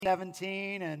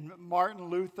17 and Martin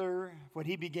Luther, what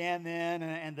he began then,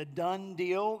 and the done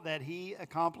deal that he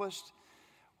accomplished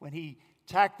when he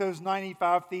tacked those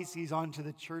 95 Theses onto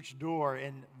the church door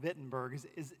in Wittenberg.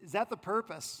 Is that the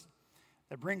purpose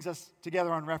that brings us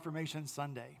together on Reformation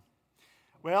Sunday?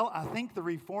 Well, I think the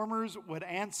Reformers would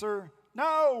answer,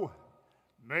 no,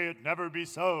 may it never be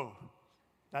so.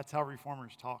 That's how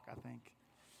Reformers talk, I think.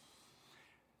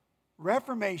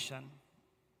 Reformation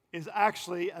is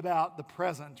actually about the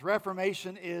present.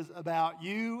 Reformation is about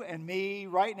you and me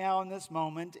right now in this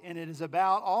moment, and it is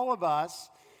about all of us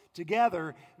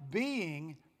together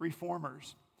being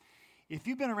reformers. If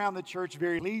you've been around the church,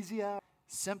 Ecclesia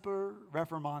semper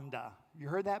reformanda. You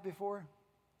heard that before?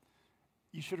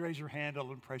 You should raise your hand to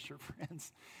impress your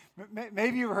friends.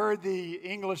 Maybe you've heard the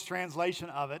English translation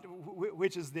of it,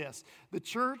 which is this: the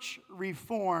church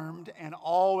reformed and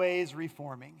always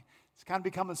reforming. It's kind of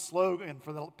become a slogan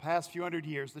for the past few hundred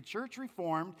years. The church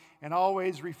reformed and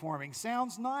always reforming.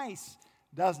 Sounds nice,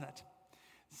 doesn't it?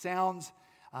 Sounds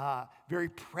very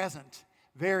present,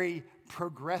 very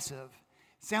progressive.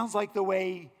 Sounds like the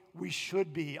way we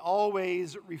should be,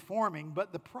 always reforming.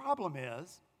 But the problem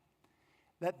is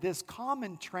that this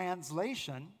common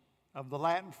translation of the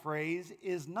Latin phrase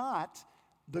is not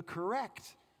the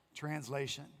correct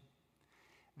translation.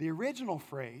 The original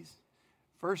phrase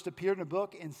first appeared in a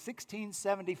book in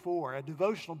 1674, a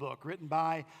devotional book written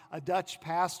by a Dutch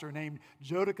pastor named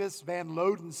Jodocus van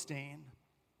Lodenstein.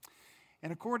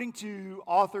 And according to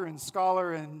author and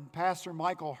scholar and pastor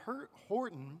Michael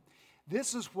Horton,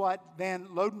 this is what van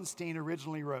Lodenstein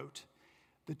originally wrote: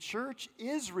 the church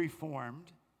is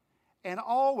reformed and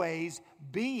always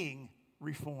being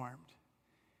reformed.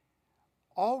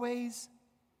 The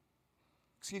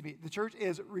church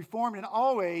is reformed and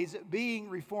always being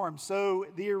reformed. So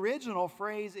the original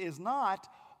phrase is not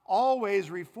always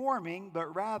reforming,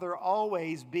 but rather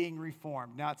always being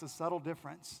reformed. Now, it's a subtle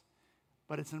difference,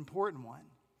 but it's an important one.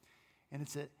 And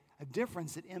it's a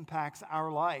difference that impacts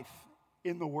our life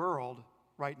in the world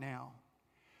right now.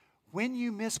 When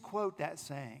you misquote that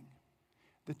saying,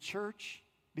 the church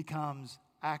becomes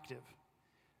active.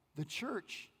 The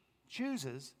church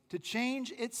chooses to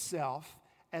change itself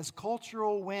as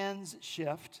cultural winds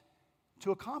shift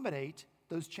to accommodate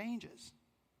those changes.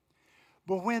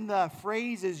 But when the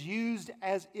phrase is used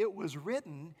as it was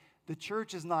written, the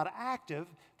church is not active,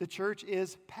 the church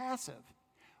is passive.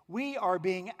 We are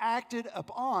being acted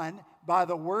upon by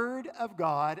the Word of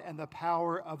God and the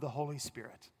power of the Holy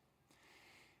Spirit.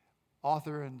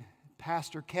 Author and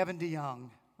pastor Kevin DeYoung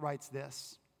writes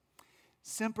this: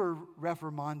 Semper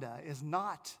Reformanda is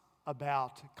not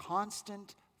about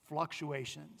constant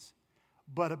fluctuations,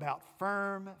 but about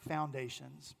firm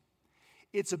foundations.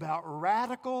 It's about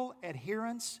radical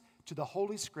adherence to the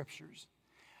Holy Scriptures,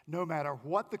 no matter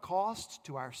what the cost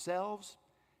to ourselves,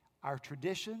 our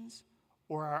traditions,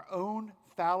 or our own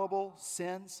fallible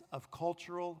sense of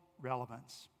cultural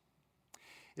relevance.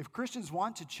 If Christians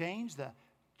want to change the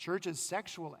church's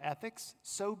sexual ethics,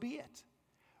 so be it.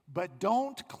 But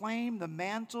don't claim the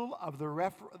mantle of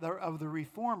the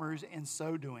reformers in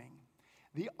so doing.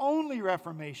 The only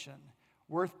reformation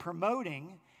worth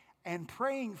promoting and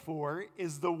praying for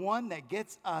is the one that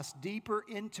gets us deeper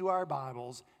into our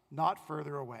Bibles, not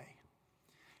further away.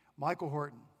 Michael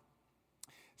Horton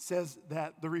says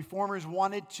that the reformers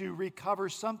wanted to recover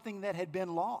something that had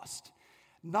been lost,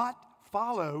 not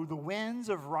follow the winds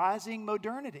of rising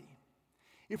modernity.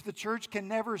 If the church can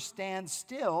never stand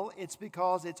still, it's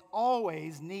because it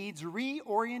always needs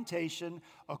reorientation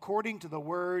according to the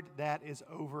word that is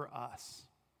over us.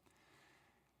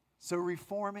 So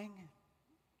reforming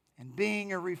and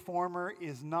being a reformer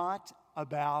is not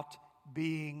about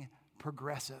being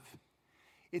progressive.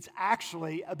 It's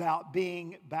actually about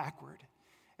being backward.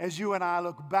 As you and I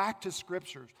look back to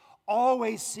Scriptures,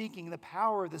 always seeking the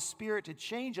power of the Spirit to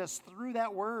change us through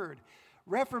that word.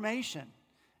 Reformation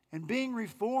and being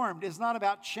reformed is not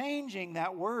about changing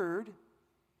that word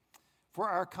for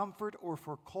our comfort or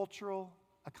for cultural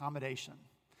accommodation.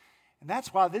 And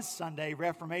that's why this Sunday,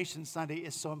 Reformation Sunday,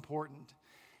 is so important.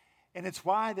 And it's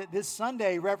why that this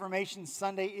Sunday, Reformation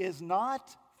Sunday, is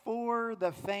not for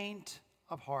the faint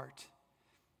of heart,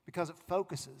 because it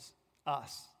focuses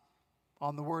us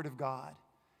on the Word of God.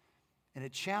 And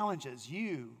it challenges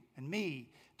you and me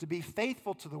to be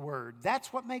faithful to the Word.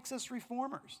 That's what makes us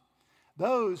reformers.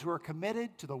 Those who are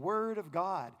committed to the Word of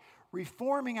God,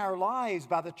 reforming our lives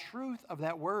by the truth of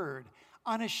that Word,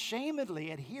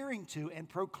 unashamedly adhering to and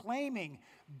proclaiming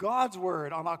God's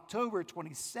Word on October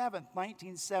 27th,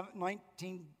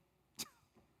 19...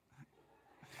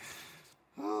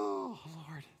 Oh,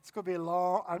 Lord, it's going to be a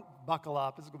long... Buckle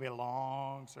up, it's going to be a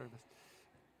long service.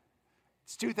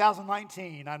 It's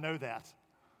 2019, I know that.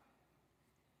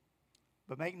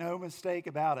 But make no mistake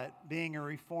about it, being a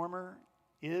reformer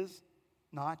is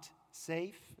not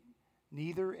safe,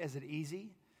 neither is it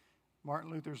easy.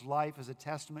 Martin Luther's life is a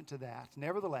testament to that.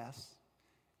 Nevertheless,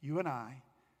 you and I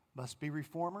must be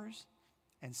reformers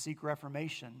and seek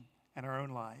reformation in our own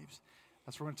lives.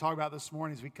 That's what we're going to talk about this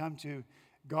morning as we come to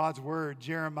God's Word,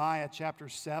 Jeremiah chapter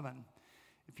 7.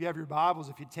 If you have your Bibles,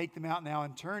 if you take them out now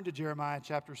and turn to Jeremiah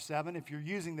chapter 7, if you're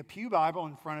using the Pew Bible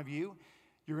in front of you,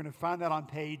 you're going to find that on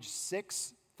page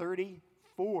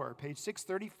 634. Page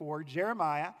 634,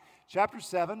 Jeremiah chapter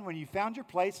 7. When you found your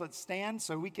place, let's stand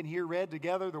so we can hear read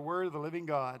together the Word of the living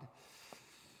God.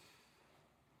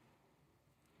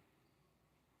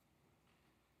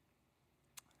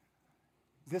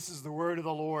 This is the word of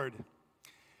the Lord.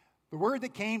 The word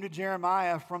that came to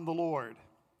Jeremiah from the Lord.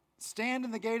 Stand in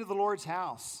the gate of the Lord's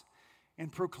house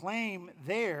and proclaim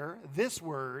there this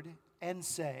word and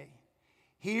say,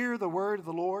 hear the word of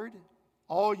the Lord,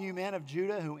 all you men of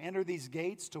Judah who enter these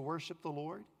gates to worship the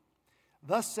Lord.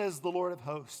 Thus says the Lord of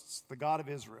hosts, the God of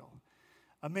Israel,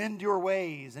 amend your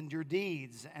ways and your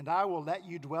deeds, and I will let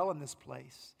you dwell in this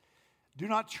place. Do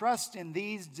not trust in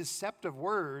these deceptive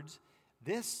words.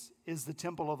 This is the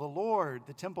temple of the Lord,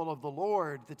 the temple of the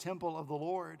Lord, the temple of the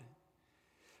Lord.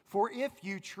 For if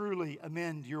you truly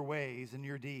amend your ways and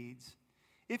your deeds,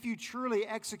 if you truly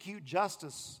execute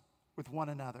justice with one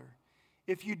another,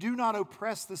 if you do not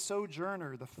oppress the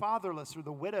sojourner, the fatherless, or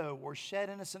the widow, or shed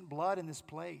innocent blood in this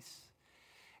place,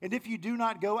 and if you do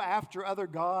not go after other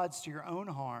gods to your own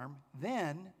harm,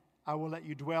 then I will let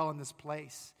you dwell in this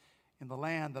place, in the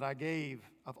land that I gave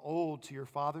of old to your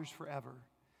fathers forever.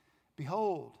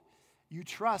 Behold, you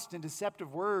trust in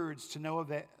deceptive words to no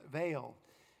avail.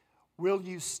 Will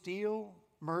you steal,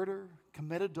 murder,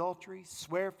 commit adultery,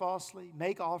 swear falsely,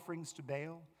 make offerings to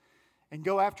Baal, and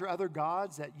go after other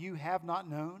gods that you have not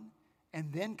known,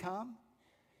 and then come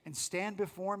and stand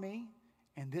before me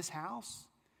in this house,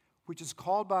 which is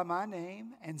called by my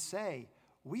name, and say,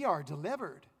 we are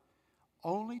delivered,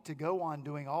 only to go on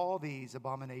doing all these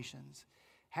abominations?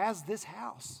 Has this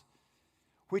house,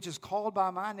 which is called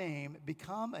by my name,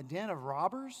 become a den of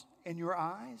robbers in your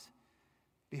eyes?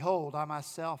 Behold, I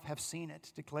myself have seen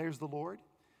it, declares the Lord.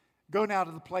 Go now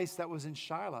to the place that was in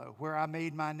Shiloh, where I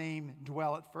made my name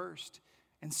dwell at first,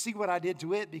 and see what I did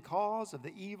to it because of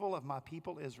the evil of my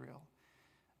people Israel.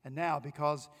 And now,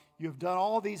 because you have done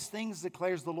all these things,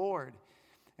 declares the Lord,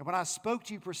 and when I spoke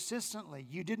to you persistently,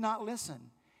 you did not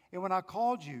listen, and when I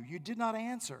called you, you did not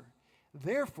answer.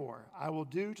 Therefore, I will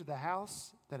do to the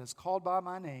house that is called by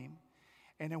my name,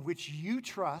 and in which you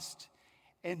trust,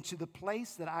 and to the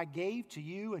place that I gave to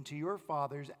you and to your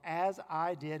fathers, as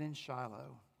I did in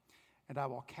Shiloh. And I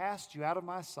will cast you out of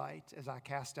my sight, as I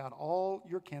cast out all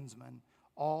your kinsmen,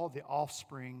 all the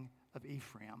offspring of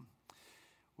Ephraim.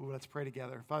 Ooh, let's pray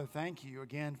together. Father, thank you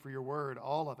again for your word,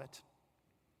 all of it.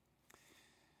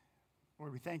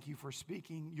 Lord, we thank you for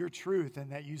speaking your truth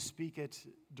and that you speak it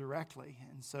directly.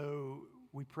 And so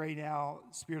we pray now,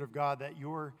 Spirit of God, that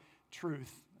your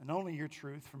truth, and only your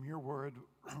truth from your word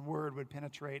would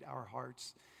penetrate our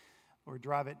hearts. Lord,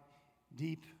 drive it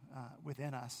deep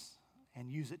within us and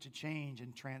use it to change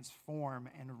and transform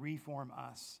and reform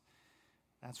us.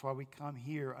 That's why we come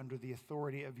here under the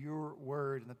authority of your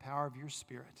word and the power of your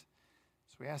Spirit.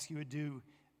 So we ask you to do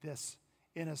this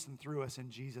in us and through us in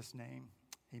Jesus' name.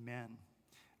 Amen.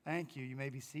 Thank you. You may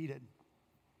be seated.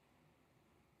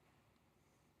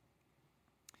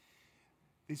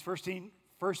 These first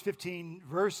 15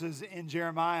 verses in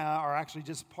Jeremiah are actually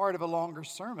just part of a longer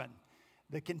sermon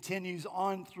that continues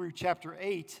on through chapter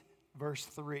 8, verse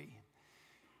 3.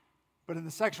 But in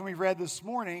the section we read this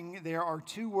morning, there are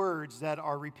two words that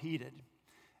are repeated.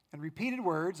 And repeated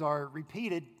words are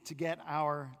repeated to get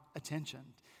our attention.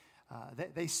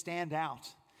 They stand out.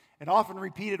 And often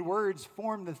repeated words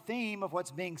form the theme of what's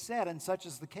being said, and such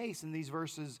is the case in these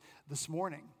verses this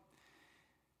morning.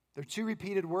 There are two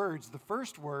repeated words. The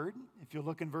first word, if you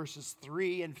look in verses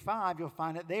 3 and 5, you'll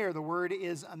find it there. The word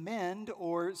is amend,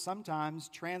 or sometimes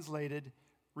translated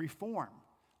reform.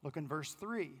 Look in verse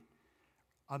 3.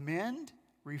 Amend,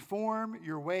 reform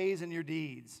your ways and your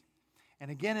deeds. And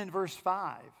again in verse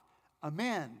 5,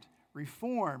 amend,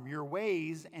 reform your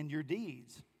ways and your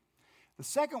deeds. The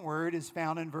second word is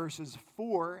found in verses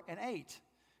 4 and 8.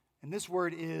 And this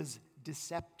word is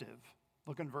deceptive.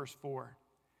 Look in verse 4.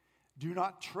 Do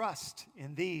not trust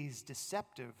in these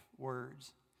deceptive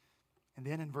words. And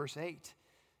then in verse 8,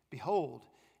 behold,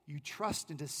 you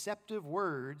trust in deceptive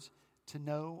words to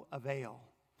no avail.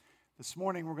 This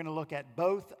morning we're going to look at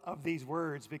both of these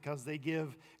words because they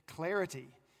give clarity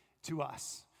to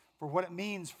us for what it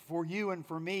means for you and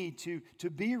for me to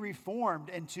be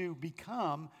reformed and to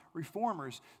become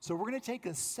reformers. So we're going to take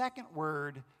the second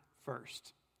word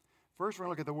first. First, we're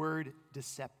going to look at the word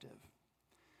deceptive.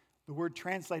 The word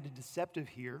translated deceptive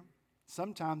here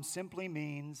sometimes simply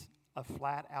means a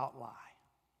flat-out lie.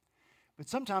 But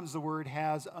sometimes the word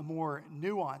has a more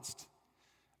nuanced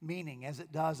meaning, as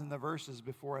it does in the verses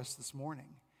before us this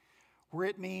morning, where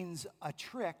it means a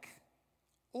trick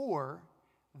or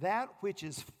that which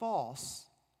is false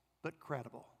but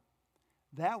credible.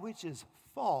 That which is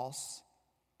false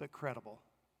but credible.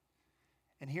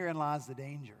 And herein lies the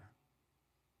danger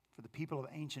for the people of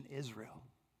ancient Israel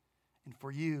and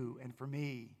for you and for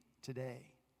me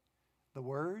today. The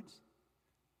words,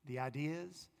 the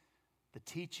ideas, the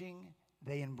teaching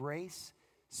they embrace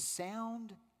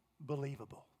sound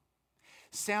believable.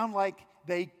 Sound like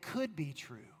they could be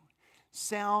true.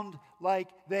 Sound like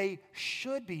they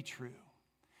should be true.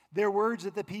 They're words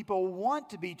that the people want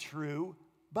to be true,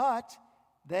 but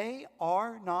they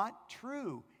are not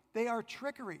true. They are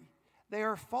trickery. They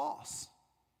are false.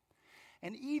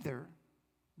 And either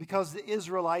because the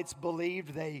Israelites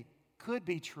believed they could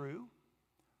be true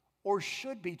or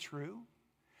should be true,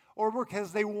 or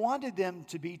because they wanted them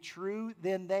to be true,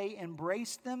 then they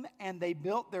embraced them and they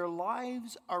built their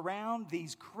lives around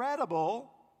these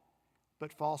credible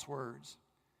but false words.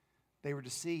 They were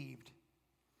deceived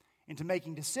into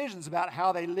making decisions about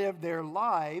how they lived their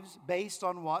lives based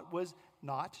on what was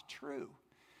not true.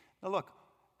 Now look,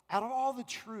 out of all the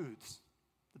truths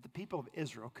that the people of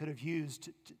Israel could have used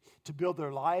to build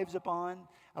their lives upon,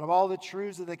 out of all the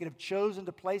truths that they could have chosen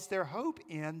to place their hope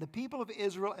in, the people of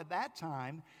Israel at that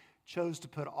time chose to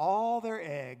put all their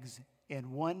eggs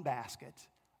in one basket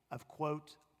of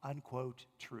quote, unquote,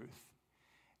 truth.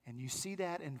 And you see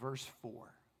that in verse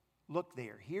 4. Look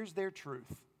there. Here's their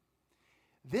truth.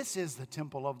 This is the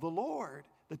temple of the Lord,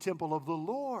 the temple of the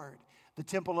Lord, the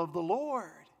temple of the Lord.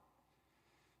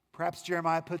 Perhaps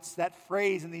Jeremiah puts that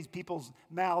phrase in these people's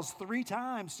mouths 3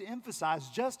 times to emphasize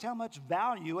just how much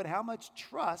value and how much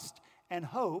trust and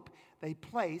hope they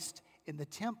placed in the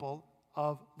temple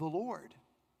of the Lord.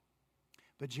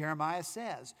 But Jeremiah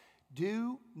says,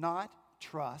 do not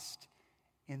trust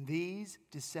in these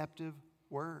deceptive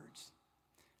words.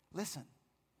 Listen,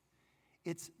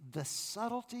 it's the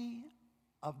subtlety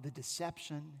of the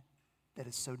deception that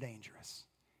is so dangerous.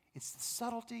 It's the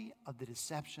subtlety of the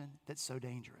deception that's so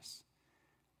dangerous.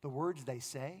 The words they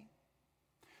say,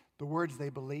 the words they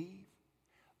believe,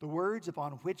 the words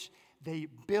upon which they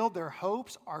build their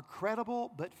hopes are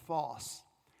credible but false.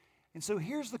 And so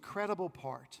here's the credible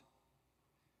part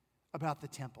about the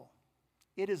temple.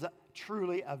 It is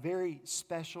truly a very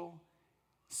special,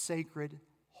 sacred,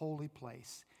 holy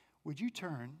place. Would you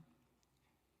turn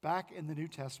back in the New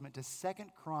Testament to 2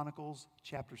 Chronicles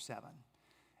chapter 7.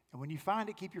 And when you find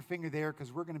it, keep your finger there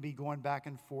because we're going to be going back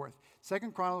and forth.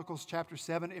 2 Chronicles chapter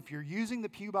 7, if you're using the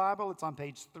Pew Bible, it's on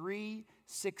page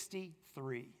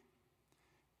 363.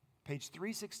 Page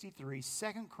 363, 2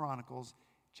 Chronicles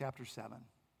chapter 7.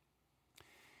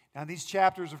 Now these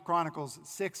chapters of Chronicles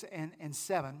 6 and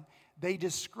 7, they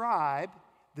describe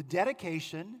the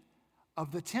dedication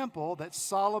of the temple that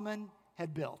Solomon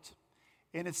had built.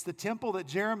 And it's the temple that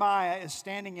Jeremiah is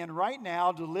standing in right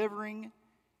now, delivering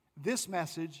this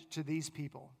message to these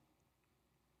people.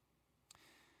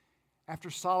 After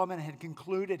Solomon had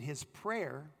concluded his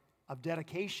prayer of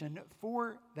dedication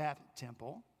for that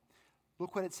temple,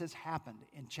 look what it says happened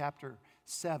in chapter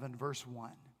 7, verse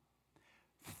 1.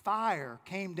 Fire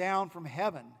came down from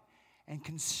heaven and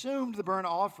consumed the burnt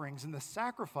offerings and the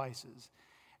sacrifices,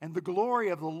 and the glory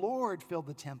of the Lord filled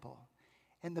the temple.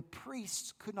 And the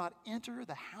priests could not enter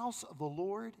the house of the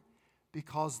Lord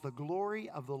because the glory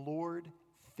of the Lord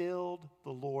filled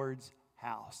the Lord's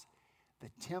house. The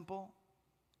temple,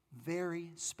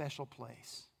 very special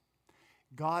place.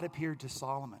 God appeared to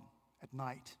Solomon at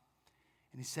night,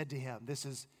 and he said to him, this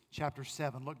is chapter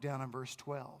 7, look down in verse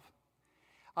 12.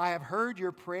 I have heard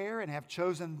your prayer and have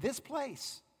chosen this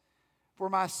place for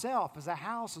myself as a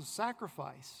house of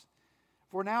sacrifice.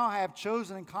 For now I have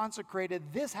chosen and consecrated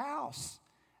this house,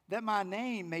 that my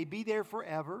name may be there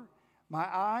forever. My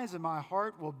eyes and my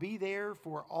heart will be there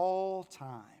for all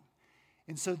time.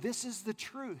 And so this is the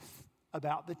truth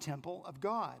about the temple of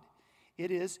God. It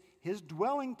is his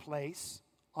dwelling place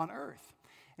on earth.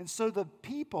 And so the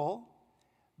people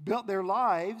built their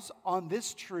lives on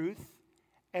this truth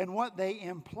and what they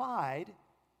implied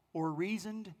or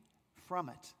reasoned from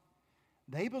it.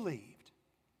 They believed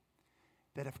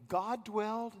that if God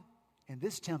dwelled in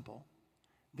this temple,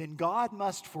 then God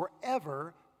must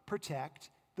forever protect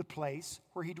the place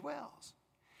where he dwells.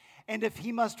 And if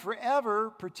he must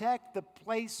forever protect the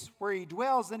place where he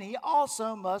dwells, then he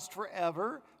also must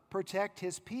forever protect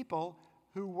his people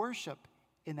who worship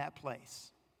in that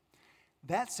place.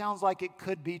 That sounds like it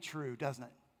could be true, doesn't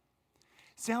it?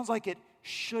 Sounds like it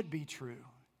should be true.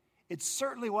 It's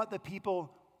certainly what the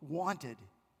people wanted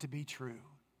to be true.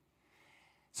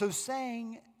 So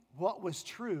saying what was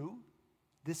true,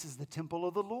 this is the temple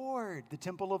of the Lord, the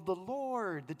temple of the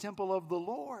Lord, the temple of the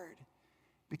Lord,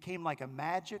 became like a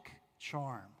magic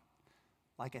charm,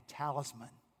 like a talisman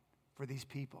for these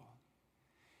people.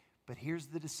 But here's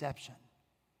the deception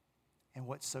and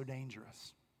what's so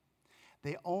dangerous.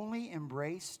 They only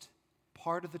embraced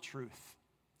part of the truth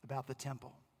about the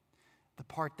temple, the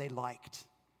part they liked,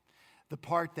 the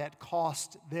part that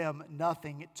cost them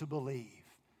nothing to believe.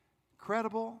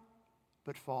 Credible,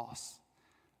 but false.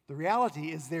 The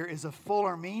reality is there is a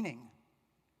fuller meaning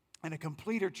and a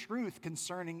completer truth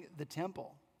concerning the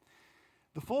temple.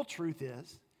 The full truth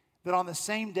is that on the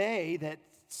same day that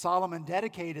Solomon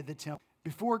dedicated the temple,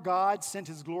 before God sent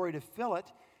his glory to fill it,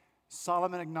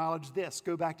 Solomon acknowledged this.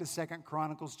 Go back to 2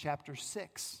 Chronicles chapter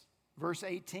 6, verse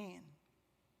 18.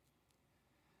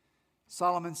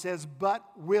 Solomon says, "But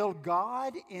will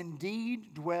God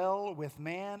indeed dwell with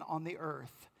man on the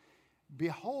earth?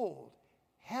 Behold,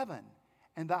 heaven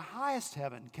and the highest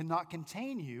heaven cannot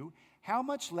contain you. How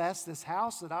much less this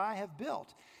house that I have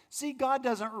built?" See, God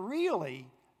doesn't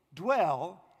really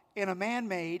dwell in a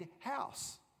man-made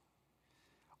house.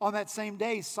 On that same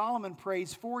day, Solomon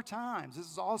prays 4 times. This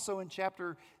is also in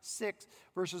chapter 6,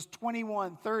 verses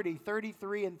 21, 30,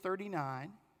 33, and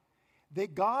 39,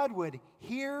 that God would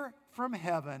hear from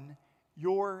heaven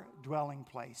your dwelling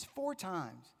place. 4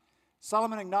 times.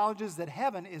 Solomon acknowledges that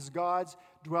heaven is God's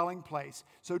dwelling place.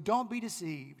 So don't be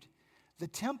deceived. The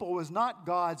temple was not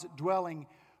God's dwelling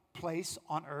place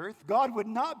on earth. God would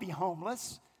not be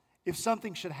homeless if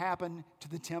something should happen to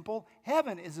the temple.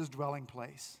 Heaven is his dwelling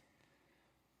place.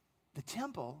 The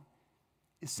temple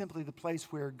is simply the place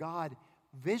where God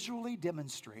visually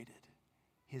demonstrated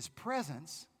his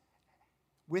presence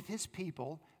with his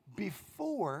people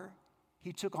before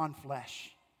he took on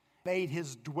flesh, made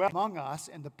his dwelling among us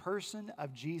in the person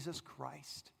of Jesus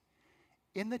Christ.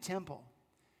 In the temple,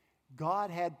 God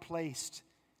had placed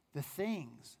the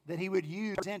things that he would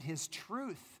use to present his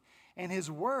truth and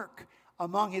his work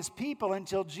among his people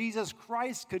until Jesus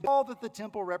Christ could do all that the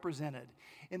temple represented.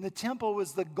 In the temple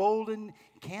was the golden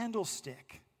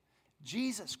candlestick.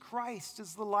 Jesus Christ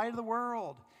is the light of the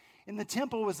world. In the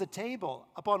temple was the table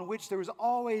upon which there was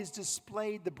always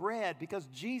displayed the bread, because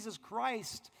Jesus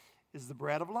Christ is the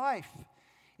bread of life.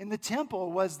 In the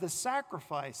temple was the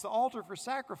sacrifice, the altar for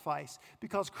sacrifice,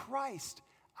 because Christ,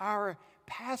 our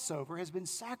Passover, has been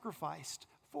sacrificed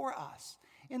for us.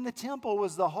 In the temple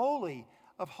was the Holy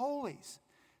of Holies,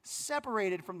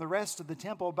 separated from the rest of the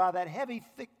temple by that heavy,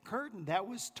 thick curtain that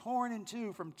was torn in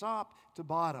two from top to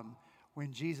bottom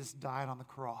when Jesus died on the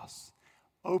cross,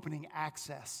 opening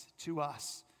access to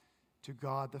us, to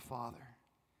God the Father.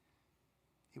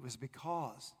 It was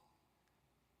because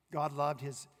God loved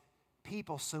his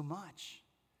people so much,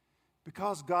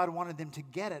 because God wanted them to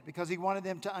get it, because he wanted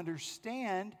them to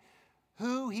understand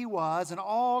who he was and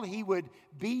all he would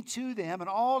be to them and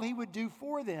all he would do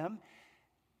for them,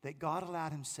 that God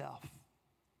allowed himself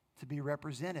to be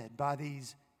represented by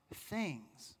these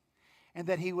things, and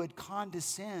that he would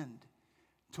condescend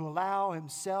to allow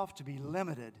himself to be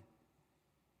limited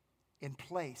in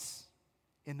place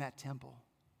in that temple.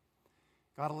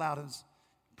 God allowed his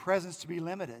presence to be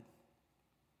limited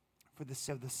for the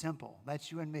simple.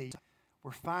 That's you and me.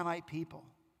 We're finite people.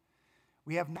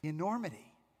 We have the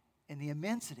enormity and the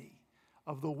immensity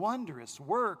of the wondrous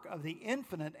work of the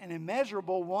infinite and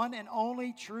immeasurable one and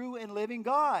only true and living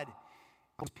God.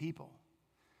 People,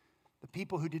 the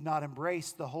people who did not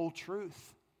embrace the whole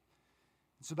truth.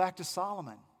 So back to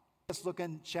Solomon. Let's look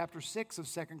in chapter 6 of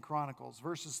 2 Chronicles,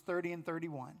 verses 30 and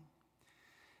 31.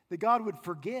 That God would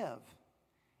forgive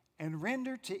and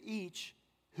render to each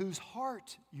whose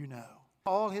heart you know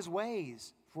all his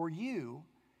ways, for you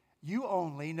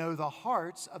only know the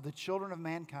hearts of the children of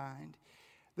mankind,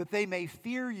 that they may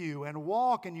fear you and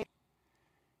walk in your...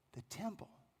 The temple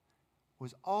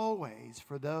was always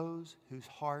for those whose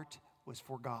heart was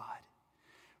for God,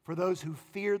 for those who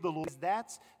feared the Lord.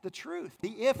 That's the truth.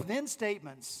 The if-then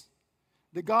statements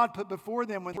that God put before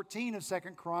them in 14 of 2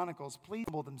 Chronicles, please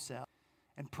humble themselves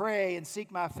and pray and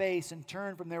seek my face and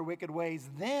turn from their wicked ways.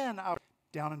 Then I'll...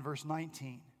 Down in verse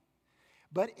 19.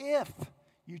 But if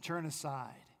you turn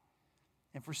aside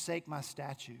and forsake my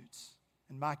statutes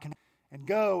and my and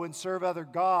go and serve other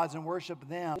gods and worship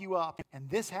them, you up, and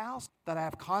this house that I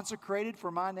have consecrated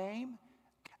for my name,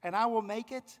 and I will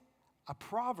make it a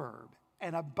proverb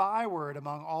and a byword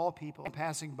among all people.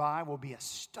 Passing by will be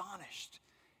astonished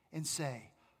and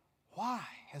say, why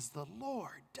has the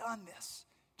Lord done this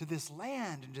to this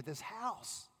land and to this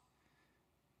house?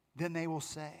 Then they will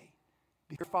say,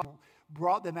 because Father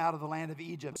brought them out of the land of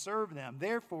Egypt, served them.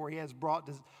 Therefore, he has brought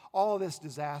all this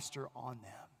disaster on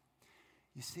them.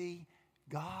 You see,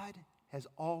 God has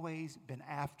always been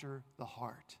after the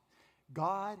heart.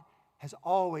 God has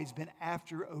always been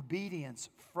after obedience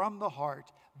from the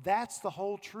heart. That's the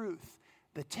whole truth.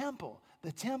 The temple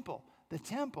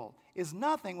is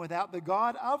nothing without the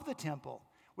God of the temple,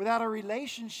 without a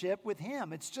relationship with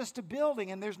him. It's just a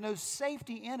building and there's no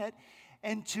safety in it.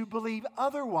 And to believe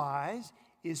otherwise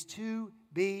is to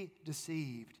be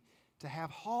deceived, to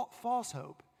have false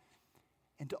hope,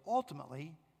 and to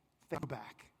ultimately go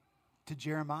back to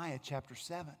Jeremiah chapter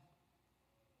 7.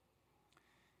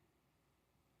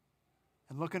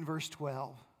 And look in verse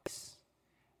 12.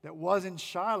 That was in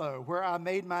Shiloh, where I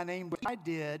made my name, which I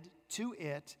did to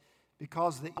it,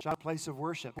 because of the place of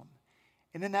worship.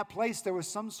 And in that place there was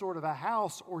some sort of a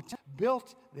house or temple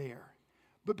built there.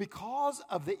 But because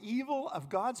of the evil of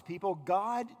God's people,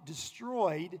 God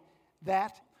destroyed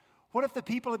that. What if the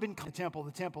people had been the temple?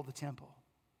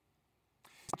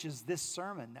 Which is this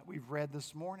sermon that we've read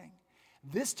this morning.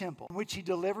 This temple, in which he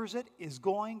delivers it, is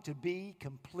going to be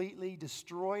completely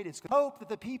destroyed. It's hope that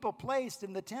the people placed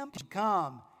in the temple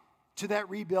come to that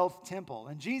rebuilt temple.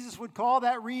 And Jesus would call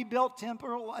that rebuilt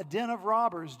temple a den of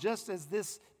robbers, just as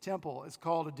this temple is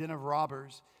called a den of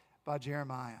robbers by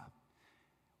Jeremiah.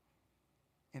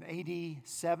 In AD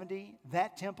 70,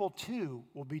 that temple too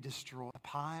will be destroyed. A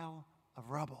pile of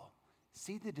rubble.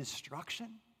 See the destruction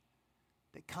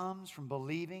that comes from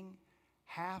believing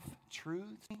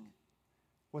half-truths,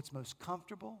 what's most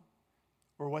comfortable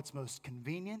or what's most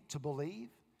convenient to believe,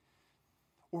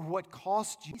 or what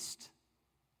costs you.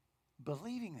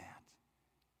 Believing that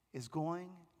is going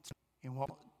to in what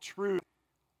truth,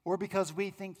 or because we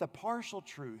think the partial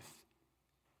truth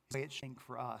is the way it should think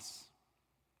for us.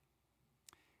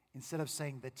 Instead of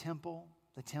saying the temple,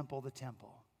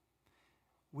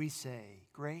 we say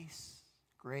grace,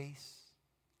 grace,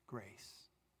 grace.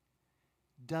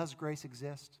 Does grace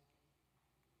exist?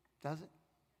 Does it?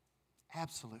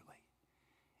 Absolutely.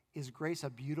 Is grace a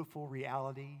beautiful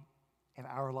reality in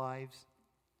our lives?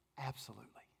 Absolutely.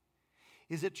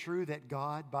 Is it true that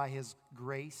God, by his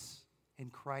grace in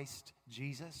Christ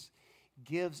Jesus,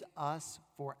 gives us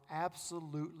for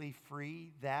absolutely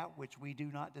free that which we do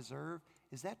not deserve?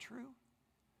 Is that true?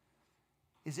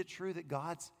 Is it true that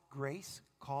God's grace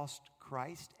cost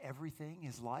Christ everything,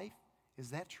 his life?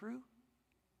 Is that true?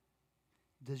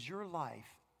 Does your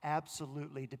life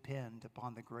absolutely depend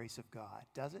upon the grace of God?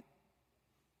 Does it?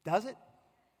 Does it?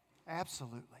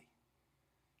 Absolutely.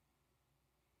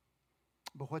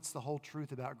 But what's the whole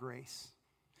truth about grace?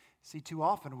 See, too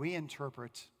often we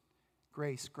interpret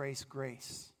grace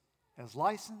as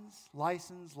license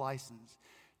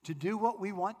to do what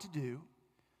we want to do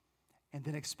and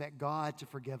then expect God to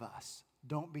forgive us.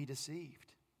 Don't be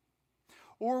deceived.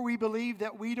 Or we believe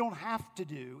that we don't have to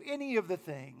do any of the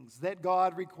things that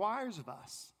God requires of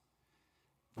us.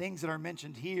 Things that are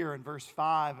mentioned here in verse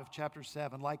 5 of chapter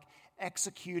 7, like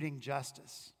executing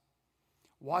justice,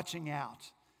 watching out,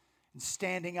 and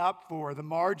standing up for the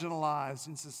marginalized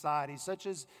in society, such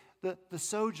as the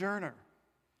sojourner,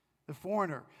 the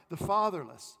foreigner, the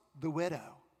fatherless, the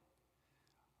widow.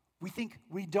 We think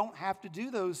we don't have to do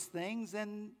those things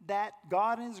and that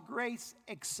God in his grace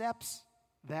accepts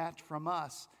that from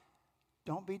us.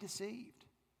 Don't be deceived.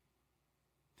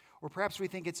 Or perhaps we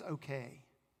think it's okay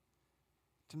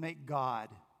to make God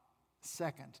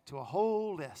second to a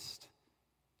whole list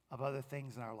of other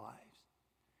things in our lives.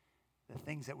 The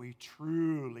things that we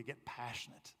truly get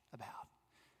passionate about.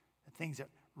 The things that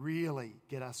really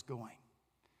get us going.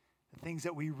 The things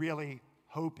that we really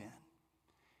hope in.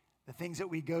 The things that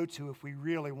we go to if we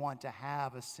really want to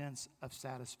have a sense of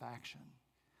satisfaction.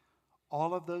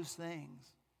 All of those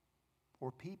things,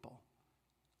 or people,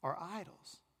 are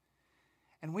idols.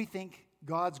 And we think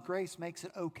God's grace makes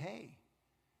it okay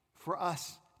for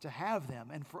us to have them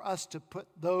and for us to put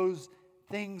those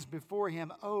things before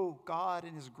him. Oh, God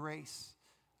in his grace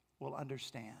will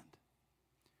understand.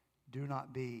 Do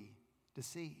not be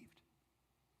deceived.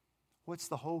 What's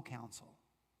the whole counsel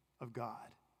of God?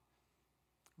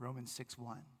 Romans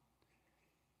 6:1.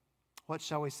 What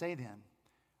shall we say then?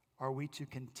 Are we to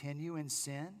continue in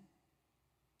sin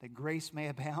that grace may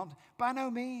abound? By no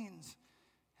means.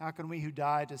 How can we who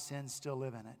died to sin still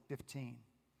live in it? 15.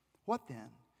 What then?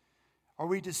 Are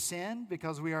we to sin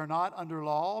because we are not under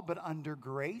law but under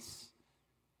grace?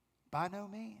 By no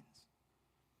means.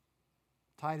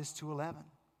 Titus 2:11.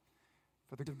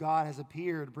 For the grace of God has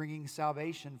appeared, bringing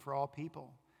salvation for all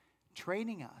people,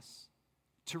 training us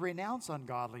to renounce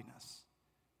ungodliness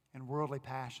and worldly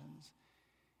passions,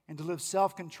 and to live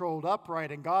self-controlled,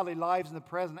 upright, and godly lives in the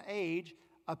present age,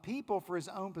 a people for his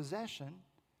own possession,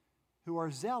 who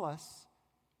are zealous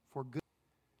for good.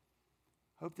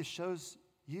 Hope this shows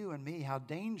you and me how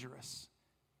dangerous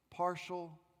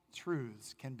partial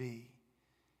truths can be,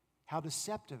 how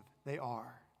deceptive they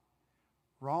are.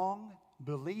 Wrong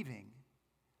believing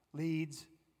leads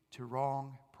to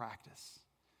wrong practice.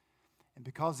 And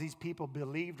because these people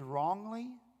believed wrongly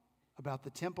about the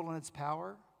temple and its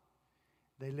power,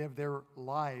 they lived their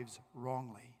lives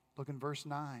wrongly. Look in verse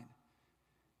 9.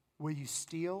 Will you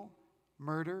steal,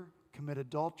 murder, commit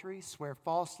adultery, swear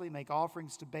falsely, make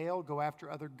offerings to Baal, go after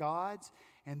other gods,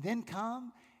 and then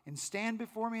come and stand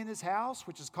before me in this house,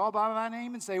 which is called by my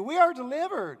name, and say, we are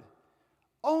delivered,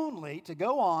 only to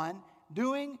go on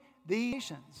doing these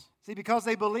actions? See, because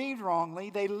they believed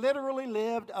wrongly, they literally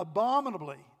lived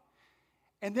abominably.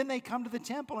 And then they come to the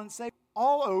temple and say,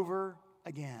 all over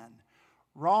again.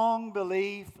 Wrong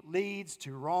belief leads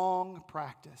to wrong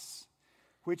practice,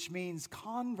 which means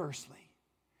conversely,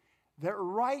 that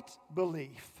right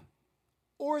belief,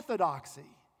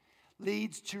 orthodoxy,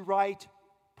 leads to right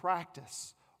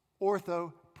practice,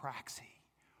 orthopraxy.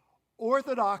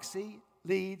 Orthodoxy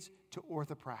leads to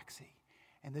orthopraxy.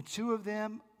 And the two of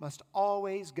them must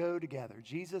always go together.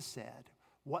 Jesus said,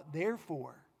 what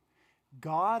therefore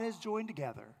God has joined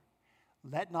together,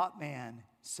 let not man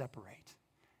separate.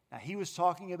 Now, he was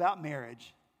talking about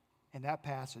marriage in that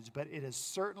passage, but it is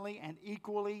certainly and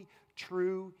equally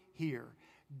true here.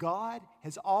 God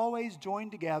has always joined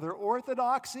together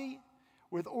orthodoxy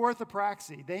with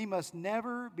orthopraxy. They must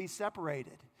never be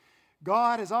separated.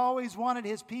 God has always wanted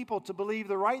his people to believe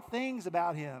the right things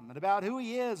about him and about who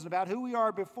he is and about who we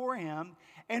are before him,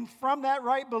 and from that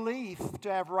right belief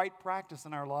to have right practice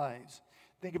in our lives.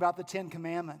 Think about the 10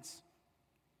 Commandments,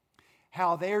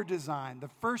 how they're designed.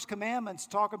 The first commandments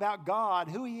talk about God,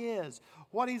 who he is,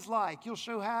 what he's like. You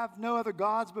shall have no other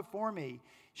gods before me. You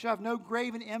shall have no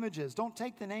graven images. Don't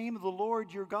take the name of the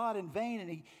Lord your God in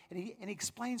vain. And he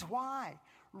explains why.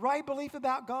 Right belief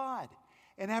about God.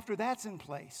 And after that's in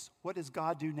place, what does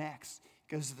God do next?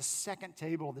 He goes to the second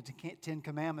table of the 10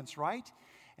 Commandments, right?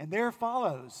 And there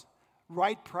follows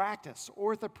right practice,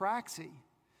 orthopraxy.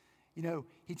 You know,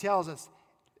 he tells us,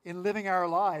 in living our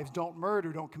lives, don't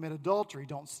murder, don't commit adultery,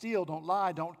 don't steal, don't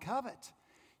lie, don't covet.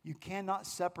 You cannot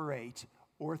separate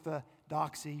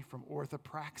orthodoxy from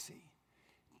orthopraxy.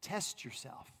 Test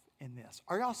yourself in this.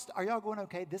 Are y'all going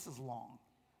okay? This is long.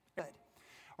 Good.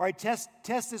 All right, test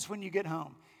this when you get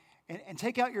home. And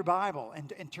take out your Bible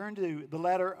and turn to the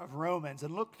letter of Romans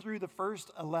and look through the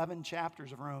first 11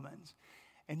 chapters of Romans.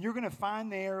 And you're going to find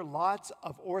there lots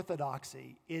of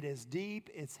orthodoxy. It is deep,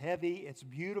 it's heavy, it's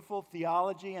beautiful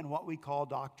theology and what we call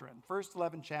doctrine. First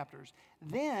 11 chapters.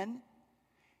 Then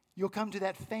you'll come to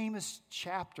that famous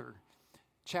chapter,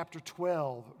 chapter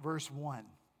 12, verse 1,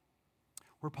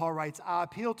 where Paul writes, I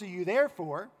appeal to you,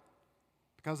 therefore,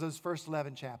 because of those first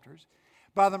 11 chapters,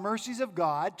 by the mercies of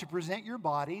God, to present your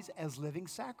bodies as living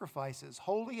sacrifices,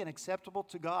 holy and acceptable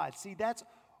to God. See, that's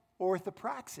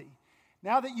orthopraxy.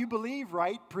 Now that you believe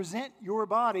right, present your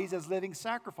bodies as living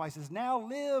sacrifices. Now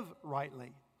live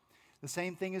rightly. The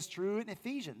same thing is true in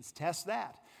Ephesians. Test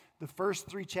that. The first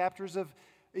 3 chapters of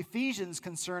Ephesians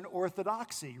concern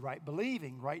orthodoxy, right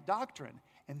believing, right doctrine.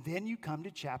 And then you come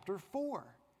to chapter 4,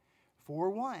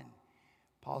 4:1.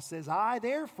 Paul says, I,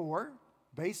 therefore,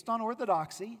 based on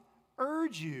orthodoxy,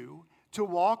 urge you to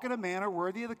walk in a manner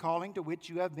worthy of the calling to which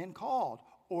you have been called.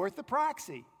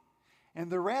 Orthopraxy. And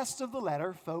the rest of the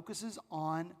letter focuses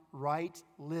on right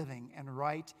living and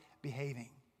right behaving.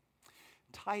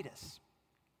 Titus,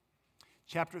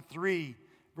 chapter 3,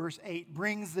 verse 8,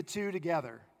 brings the two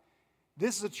together.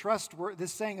 This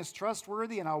saying is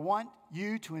trustworthy, and I want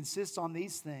you to insist on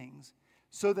these things,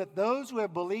 so that those who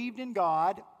have believed in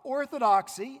God,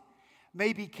 orthodoxy,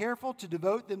 may be careful to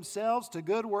devote themselves to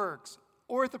good works.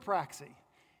 Orthopraxy.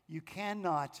 You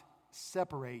cannot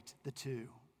separate the two.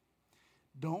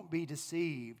 Don't be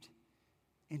deceived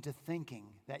into thinking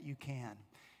that you can.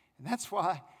 And that's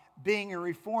why being a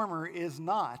reformer is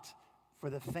not for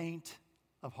the faint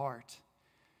of heart.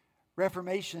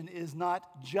 Reformation is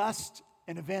not just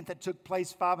an event that took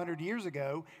place 500 years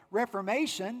ago.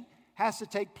 Reformation has to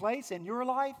take place in your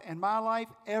life and my life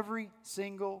every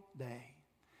single day.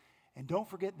 And don't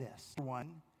forget this,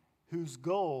 one whose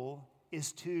goal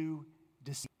is to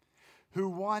deceive, who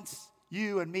wants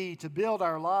you and me to build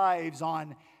our lives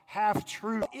on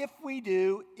half-truth. If we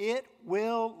do, it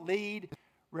will lead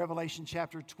Revelation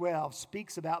chapter 12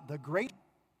 speaks about the great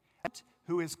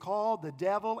who is called the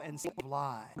devil and son of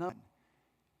lies,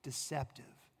 deceptive,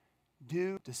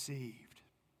 deceived.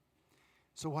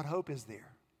 So what hope is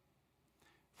there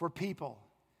for people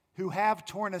who have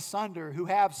torn asunder, who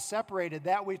have separated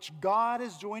that which God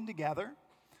has joined together?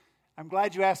 I'm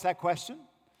glad you asked that question,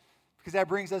 because that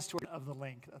brings us to the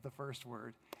length of the first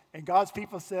word. And God's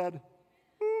people said,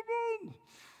 amen.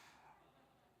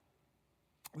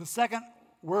 The second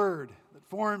word that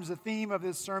forms the theme of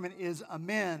this sermon is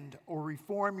amend or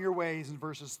reform your ways in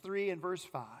verses 3 and verse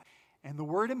 5. And the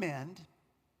word amend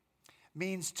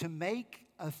means to make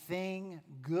a thing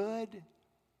good,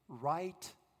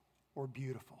 right, or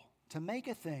beautiful. To make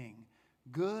a thing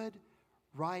good,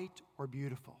 right, or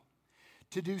beautiful.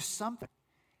 To do something.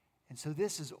 And so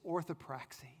this is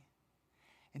orthopraxy.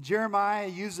 And Jeremiah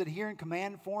uses it here in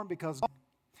command form because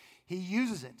he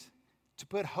uses it to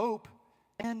put hope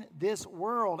in this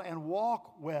world and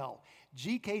walk well.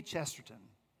 G.K. Chesterton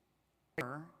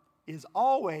is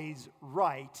always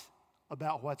right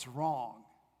about what's wrong.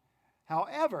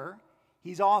 However,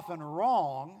 he's often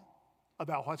wrong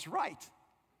about what's right.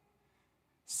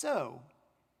 So,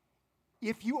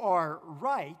 if you are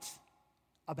right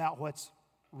about what's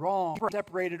wrong,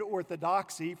 separated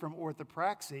orthodoxy from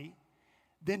orthopraxy,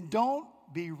 then don't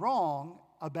be wrong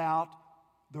about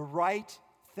the right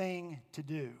thing to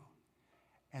do.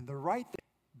 And the right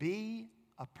thing, be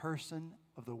a person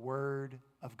of the Word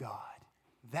of God.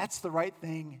 That's the right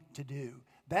thing to do.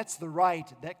 That's the right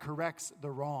that corrects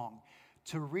the wrong.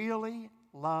 To really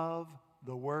love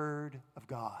the Word of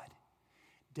God.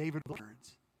 David's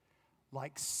words,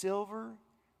 like silver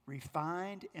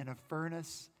refined in a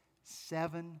furnace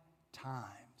 7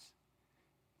 times.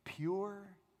 Pure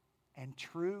and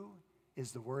true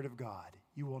is the Word of God.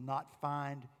 You will not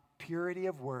find purity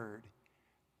of word,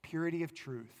 purity of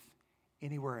truth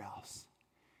anywhere else.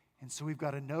 And so we've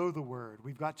got to know the Word.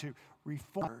 We've got to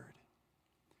reform the Word.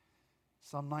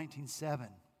 Psalm 19:7.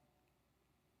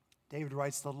 David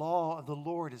writes, the law of the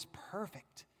Lord is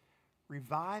perfect,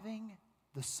 reviving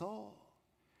the soul.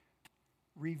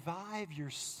 Revive your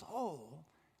soul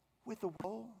with the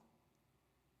word.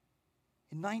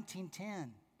 In 19:10,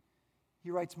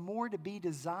 he writes, more to be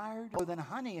desired than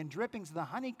honey and drippings of the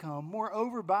honeycomb.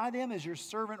 Moreover, by them is your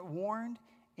servant warned.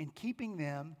 In keeping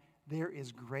them, there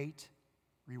is great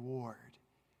reward.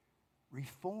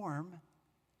 Reform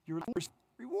your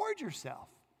reward yourself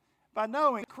by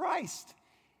knowing Christ.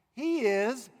 He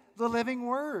is the living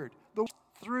Word,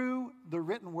 through the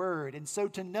written Word. And so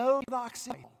to know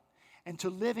orthodoxy and to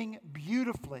living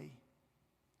beautifully.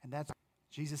 And that's what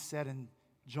Jesus said in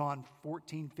John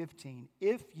 14:15.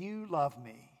 If you love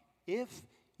me,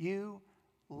 you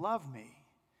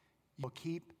will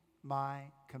keep my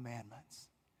commandments.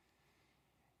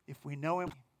 If we know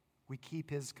Him, we keep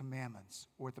His commandments,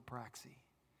 orthopraxy.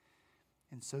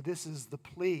 And so this is the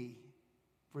plea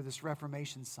for this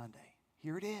Reformation Sunday.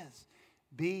 Here it is.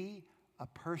 Be a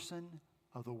person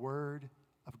of the Word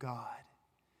of God.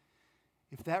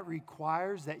 If that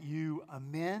requires that you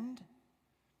amend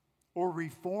or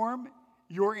reform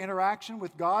your interaction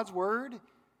with God's Word,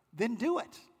 then do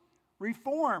it.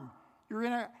 Reform your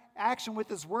interaction with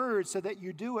His Word so that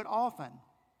you do it often.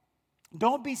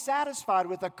 Don't be satisfied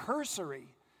with a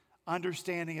cursory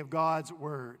understanding of God's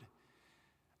Word.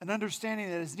 An understanding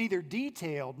that is neither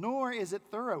detailed nor is it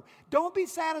thorough. Don't be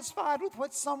satisfied with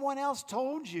what someone else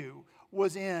told you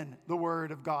was in the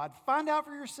Word of God. Find out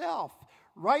for yourself.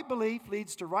 Right belief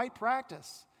leads to right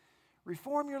practice.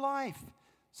 Reform your life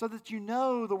so that you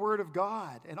know the Word of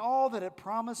God and all that it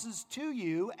promises to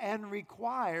you and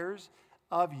requires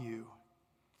of you.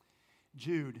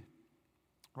 Jude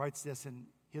writes this in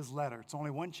his letter. It's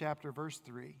only one chapter, verse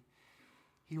 3.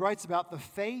 He writes about the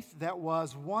faith that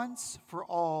was once for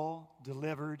all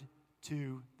delivered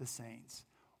to the saints.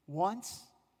 Once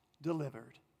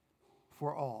delivered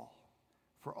for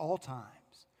all times.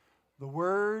 The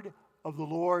word of the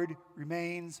Lord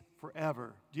remains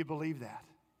forever. Do you believe that?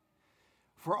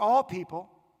 For all people,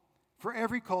 for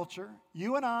every culture,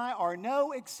 you and I are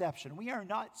no exception. We are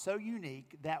not so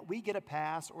unique that we get a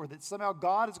pass or that somehow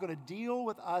God is going to deal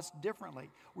with us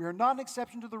differently. We are not an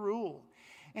exception to the rule.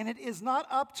 And it is not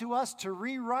up to us to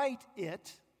rewrite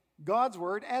it, God's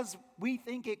Word, as we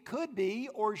think it could be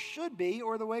or should be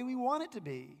or the way we want it to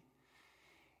be.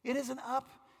 It isn't up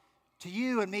to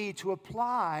you and me to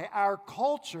apply our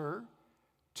culture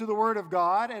to the Word of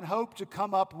God and hope to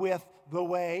come up with the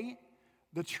way,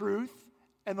 the truth,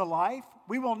 and the life.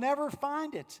 We will never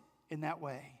find it in that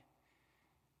way.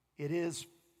 It is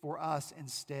for us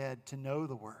instead to know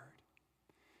the Word,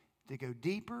 to go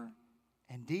deeper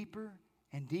and deeper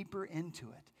and deeper into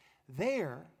it.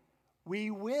 There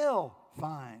we will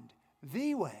find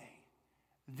the way,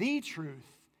 the truth,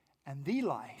 and the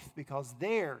life, because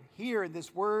there, here in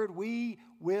this word, we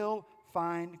will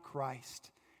find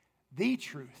Christ, the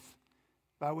truth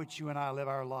by which you and I live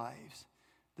our lives.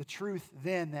 The truth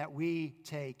then that we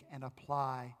take and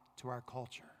apply to our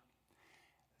culture.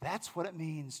 That's what it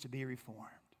means to be reformed.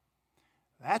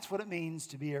 That's what it means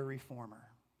to be a reformer.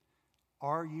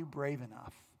 Are you brave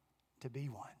enough to be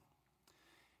one?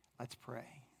 Let's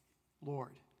pray.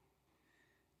 Lord,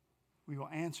 we will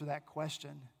answer that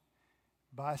question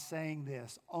by saying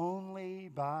this: only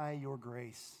by your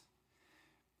grace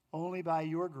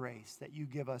that you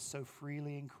give us so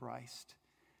freely in Christ,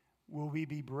 will we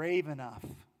be brave enough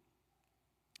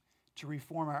to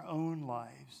reform our own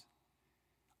lives.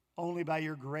 Only by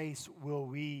your grace will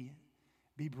we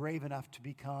be brave enough to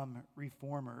become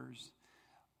reformers.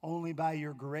 Only by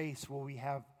your grace will we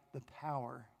have the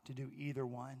power to do either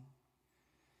one.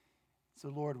 So,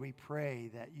 Lord, we pray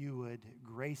that you would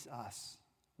grace us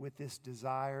with this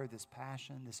desire, this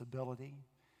passion, this ability.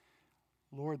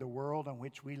 Lord, the world in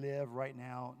which we live right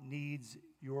now needs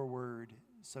your word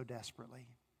so desperately.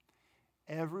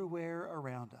 Everywhere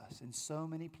around us, in so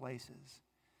many places,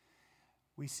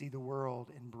 we see the world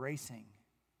embracing,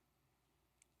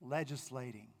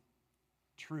 legislating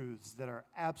truths that are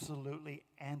absolutely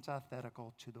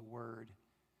antithetical to the word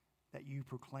that you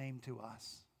proclaim to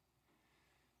us.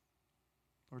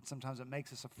 Lord, sometimes it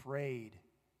makes us afraid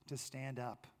to stand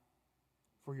up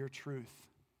for your truth.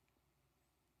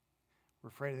 We're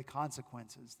afraid of the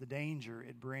consequences, the danger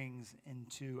it brings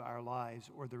into our lives,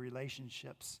 or the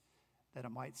relationships that it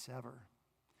might sever.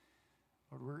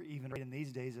 Lord, we're even in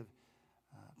these days of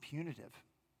punitive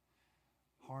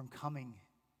harm coming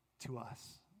to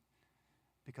us.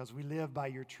 Because we live by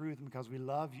your truth and because we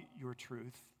love your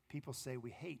truth, people say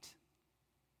we hate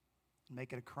and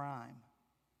make it a crime.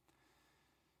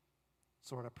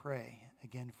 So Lord, I pray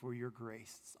again for your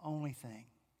grace. It's the only thing,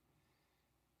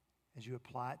 as you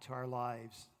apply it to our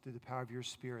lives through the power of your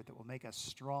Spirit, that will make us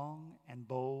strong and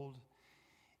bold,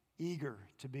 eager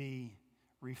to be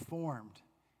reformed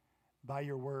by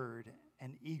your word,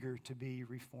 and eager to be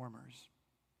reformers.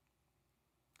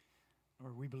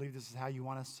 Lord, we believe this is how you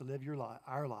want us to live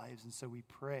our lives, and so we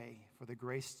pray for the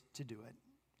grace to do it.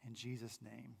 In Jesus'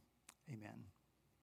 name, amen.